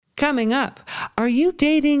Coming up, are you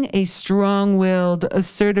dating a strong-willed,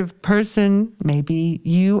 assertive person? Maybe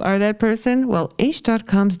you are that person? Well,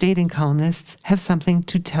 Aish.com's dating columnists have something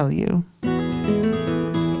to tell you.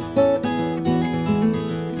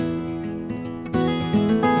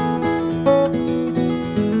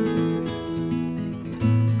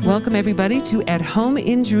 Welcome, everybody, to At Home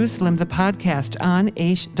in Jerusalem, the podcast on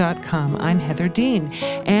Aish.com. I'm Heather Dean,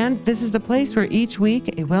 and this is the place where each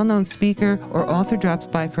week a well-known speaker or author drops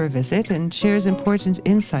by for a visit and shares important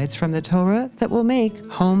insights from the Torah that will make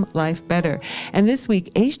home life better. And this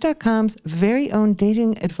week, Aish.com's very own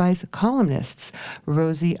dating advice columnists,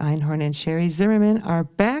 Rosie Einhorn and Sherry Zimmerman, are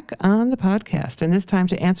back on the podcast, and this time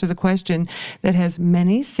to answer the question that has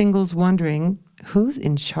many singles wondering, who's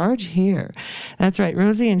in charge here? That's right.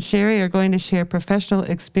 Rosie and Sherry are going to share professional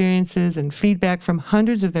experiences and feedback from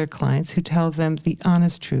hundreds of their clients who tell them the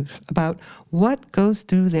honest truth about what goes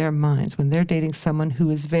through their minds when they're dating someone who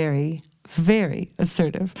is very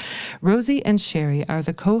assertive. Rosie and Sherry are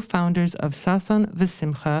the co-founders of Sason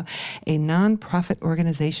V'Simcha, a non-profit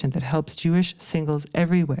organization that helps Jewish singles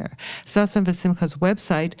everywhere. Sason V'Simcha's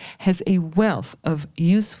website has a wealth of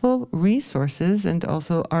useful resources and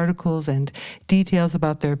also articles and details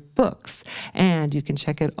about their books. And you can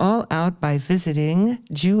check it all out by visiting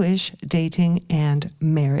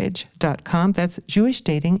jewishdatingandmarriage.com. That's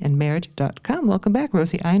jewishdatingandmarriage.com. Welcome back,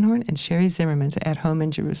 Rosie Einhorn and Sherry Zimmerman to At Home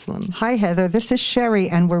in Jerusalem. Hi, Heather. This is Sherry,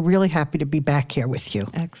 and we're really happy to be back here with you.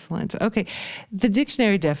 Excellent. Okay. The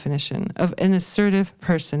dictionary definition of an assertive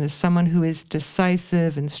person is someone who is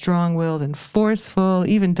decisive and strong-willed and forceful,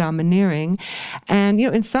 even domineering. And,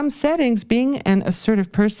 in some settings, being an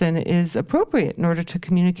assertive person is appropriate in order to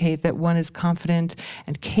communicate that one is confident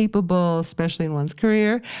and capable, especially in one's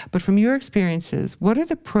career. But from your experiences, what are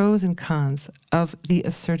the pros and cons of the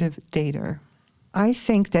assertive dater? I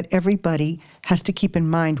think that everybody has to keep in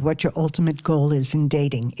mind what your ultimate goal is in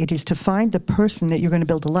dating. It is to find the person that you're going to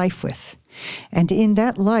build a life with. And in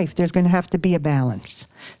that life, there's going to have to be a balance.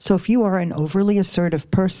 So if you are an overly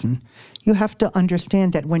assertive person, you have to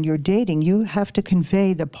understand that when you're dating, you have to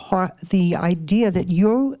convey the idea that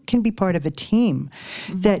you can be part of a team,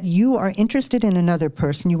 that you are interested in another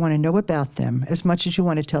person, you want to know about them as much as you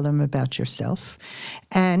want to tell them about yourself,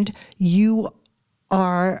 and you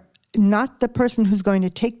are not the person who's going to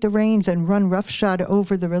take the reins and run roughshod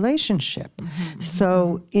over the relationship.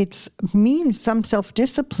 So it means some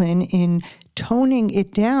self-discipline in toning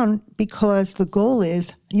it down, because the goal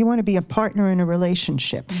is you want to be a partner in a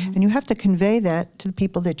relationship. And you have to convey that to the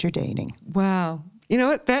people that you're dating. Wow. You know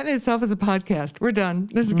what? That in itself is a podcast. We're done.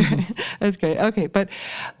 This is great. That's great. Okay, but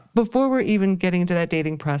before we're even getting into that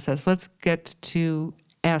dating process, let's get to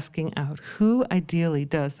asking out. Who ideally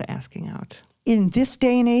does the asking out? In this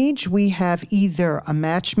day and age, we have either a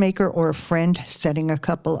matchmaker or a friend setting a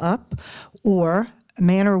couple up, or a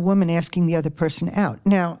man or a woman asking the other person out.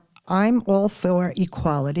 Now, I'm all for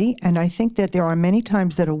equality, and I think that there are many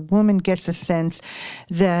times that a woman gets a sense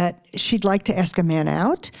that she'd like to ask a man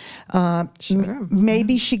out.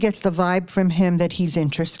 Maybe she gets the vibe from him that he's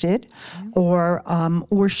interested, or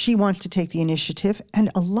she wants to take the initiative.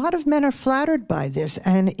 And a lot of men are flattered by this.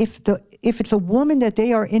 And if it's a woman that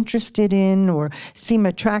they are interested in or seem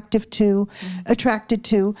attracted to,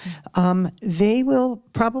 they will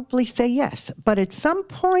probably say yes. But at some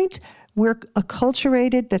point, we're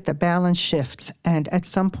acculturated that the balance shifts, and at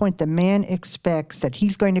some point the man expects that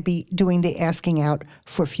he's going to be doing the asking out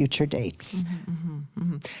for future dates.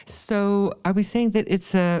 So are we saying that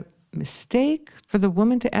it's a mistake for the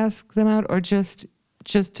woman to ask them out, or just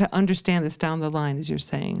to understand this down the line, as you're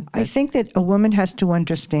saying? I think that a woman has to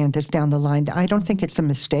understand this down the line. I don't think it's a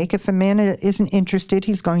mistake. If a man isn't interested,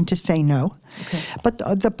 he's going to say no. Okay. But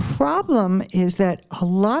the problem is that a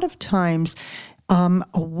lot of times a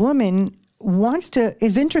woman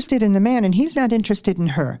is interested in the man, and he's not interested in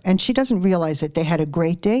her, and she doesn't realize it. They had a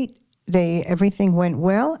great date. Everything went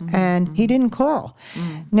well, and he didn't call.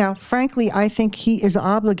 Now, frankly, I think he is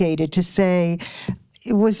obligated to say,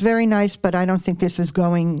 it was very nice, but I don't think this is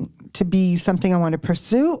going to be something I want to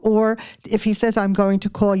pursue. Or if he says, I'm going to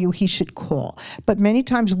call you, he should call. But many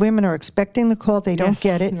times women are expecting the call, they don't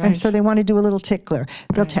get it, and so they want to do a little tickler.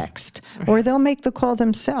 They'll text, or they'll make the call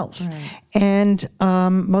themselves. And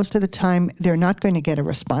most of the time, they're not going to get a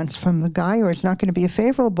response from the guy, or it's not going to be a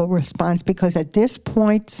favorable response, because at this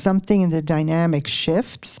point, something in the dynamic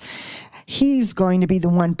shifts. He's going to be the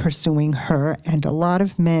one pursuing her, and a lot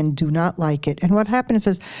of men do not like it. And what happens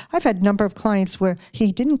is, I've had a number of clients where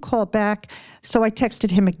he didn't call back, so I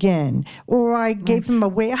texted him again, or I gave him a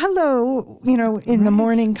hello, in the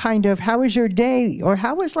morning, kind of, how was your day, or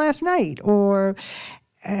how was last night, or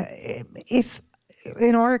if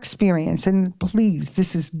in our experience, and please,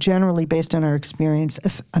 this is generally based on our experience,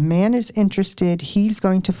 if a man is interested, he's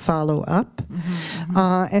going to follow up.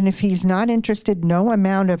 And if he's not interested, no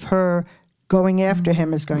amount of her going after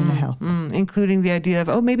him is going to help. Including the idea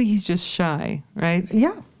of, maybe he's just shy, right?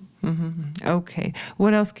 Yeah. Okay.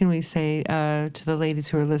 What else can we say to the ladies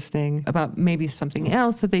who are listening about maybe something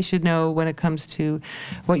else that they should know when it comes to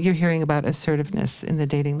what you're hearing about assertiveness in the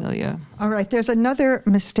dating milieu? All right. There's another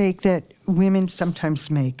mistake that women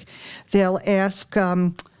sometimes make. They'll ask,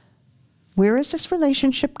 where is this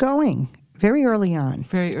relationship going? Very early on.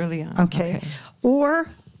 Very early on. Okay. Or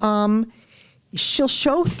she'll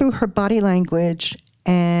show through her body language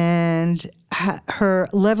and her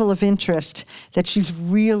level of interest that she's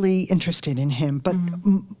really interested in him, but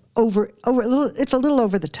it's a little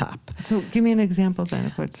over the top. So give me an example then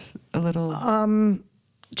of what's a little...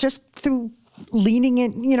 just through leaning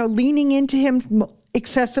into him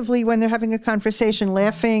excessively when they're having a conversation,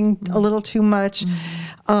 laughing a little too much,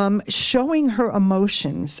 showing her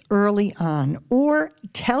emotions early on, or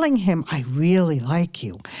telling him, I really like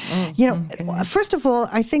you. First of all,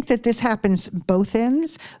 I think that this happens both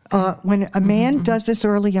ends. When a man does this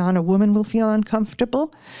early on, a woman will feel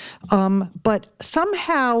uncomfortable. But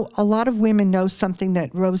somehow a lot of women know something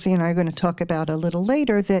that Rosie and I are going to talk about a little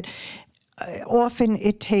later, that often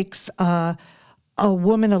it takes a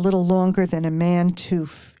woman a little longer than a man to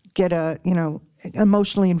get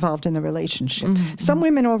emotionally involved in the relationship. Some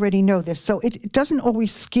women already know this, so it doesn't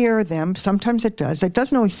always scare them. Sometimes it does. It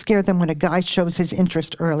doesn't always scare them when a guy shows his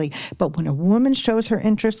interest early, but when a woman shows her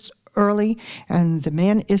interest early and the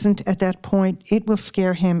man isn't at that point, it will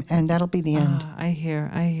scare him, and that'll be the end. I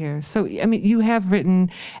hear. So, I mean, you have written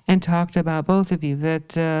and talked about, both of you,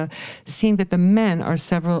 that seeing that the men are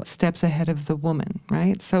several steps ahead of the woman,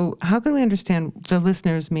 right? So how can we understand, the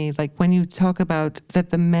listeners, like when you talk about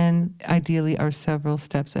that the men ideally are several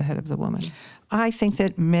steps ahead of the woman? I think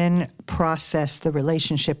that men process the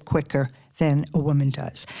relationship quicker than a woman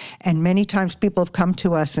does. And many times people have come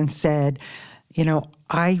to us and said,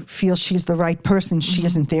 I feel she's the right person. She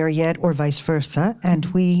isn't there yet, or vice versa. And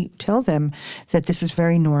we tell them that this is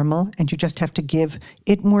very normal and you just have to give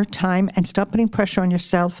it more time and stop putting pressure on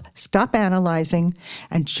yourself, stop analyzing,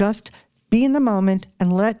 and just be in the moment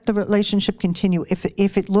and let the relationship continue.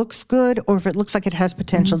 If it looks good or if it looks like it has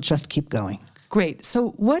potential, just keep going. Great.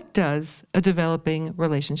 So what does a developing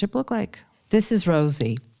relationship look like? This is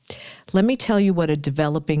Rosie. Let me tell you what a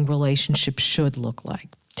developing relationship should look like.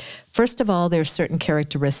 First of all, there are certain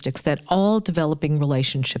characteristics that all developing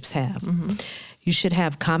relationships have. You should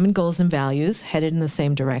have common goals and values headed in the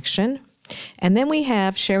same direction. And then we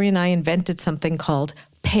have, Sherry and I invented something called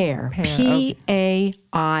PAIR, P-A-I-R.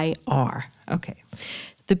 Okay.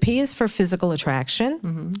 The P is for physical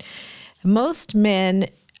attraction. Most men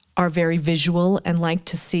are very visual and like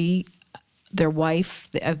to see their wife,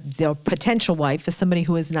 their potential wife, as somebody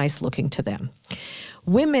who is nice looking to them.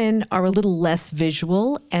 Women are a little less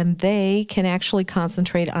visual, and they can actually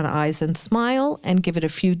concentrate on eyes and smile and give it a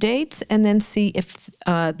few dates and then see if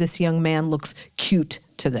this young man looks cute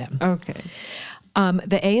to them. Okay.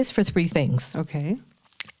 The A is for three things. Okay.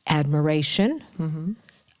 Admiration,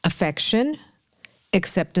 affection,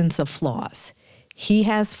 acceptance of flaws. He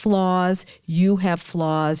has flaws, you have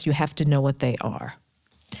flaws, you have to know what they are.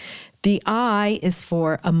 The I is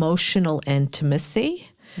for emotional intimacy,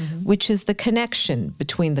 which is the connection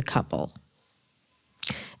between the couple.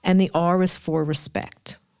 And the R is for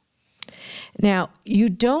respect. Now, you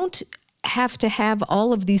don't have to have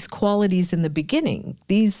all of these qualities in the beginning.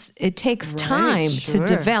 It takes time to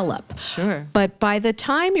develop. Sure. But by the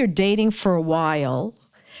time you're dating for a while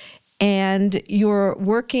and you're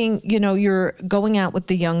working, you're going out with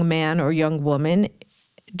the young man or young woman,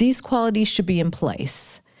 these qualities should be in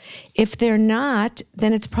place. If they're not,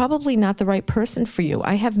 then it's probably not the right person for you.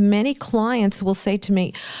 I have many clients who will say to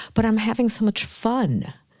me, but I'm having so much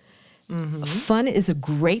fun. Fun is a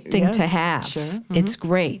great thing to have. Sure. It's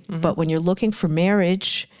great. But when you're looking for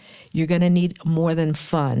marriage, you're going to need more than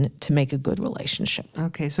fun to make a good relationship.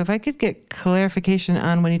 Okay, so if I could get clarification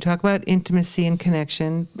on when you talk about intimacy and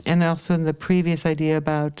connection, and also in the previous idea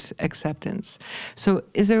about acceptance. So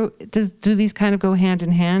do these kind of go hand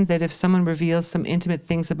in hand, that if someone reveals some intimate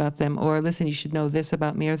things about them, or listen, you should know this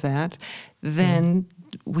about me or that, then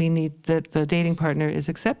we need that the dating partner is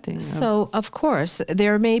accepting. So, of course,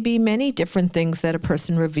 there may be many different things that a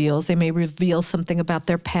person reveals. They may reveal something about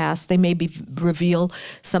their past. They may reveal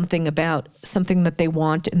something about something that they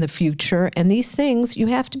want in the future. And these things, you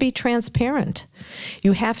have to be transparent.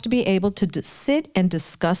 You have to be able to sit and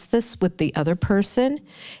discuss this with the other person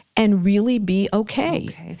and really be okay.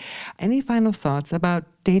 Okay. Any final thoughts about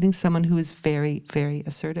dating someone who is very, very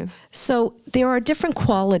assertive? So there are different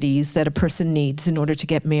qualities that a person needs in order to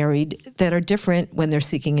get married that are different when they're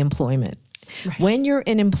seeking employment. Right. When you're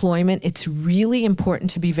in employment, it's really important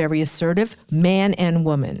to be very assertive, man and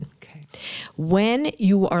woman. Okay. When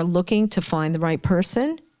you are looking to find the right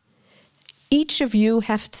person, each of you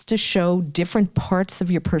has to show different parts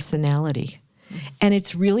of your personality. And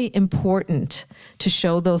it's really important to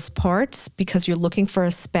show those parts because you're looking for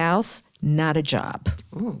a spouse, not a job.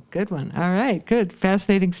 Ooh, good one. All right, good.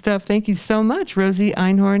 Fascinating stuff. Thank you so much, Rosie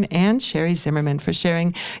Einhorn and Sherry Zimmerman, for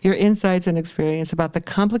sharing your insights and experience about the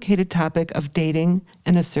complicated topic of dating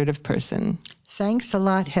an assertive person. Thanks a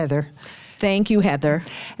lot, Heather. Thank you, Heather.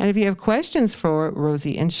 And if you have questions for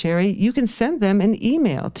Rosie and Sherry, you can send them an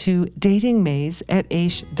email to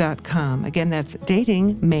datingmaze@aish.com. Again, that's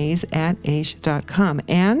datingmaze@aish.com.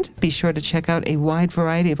 And be sure to check out a wide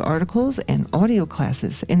variety of articles and audio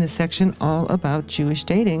classes in the section all about Jewish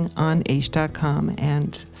dating on aish.com.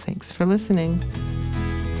 And thanks for listening.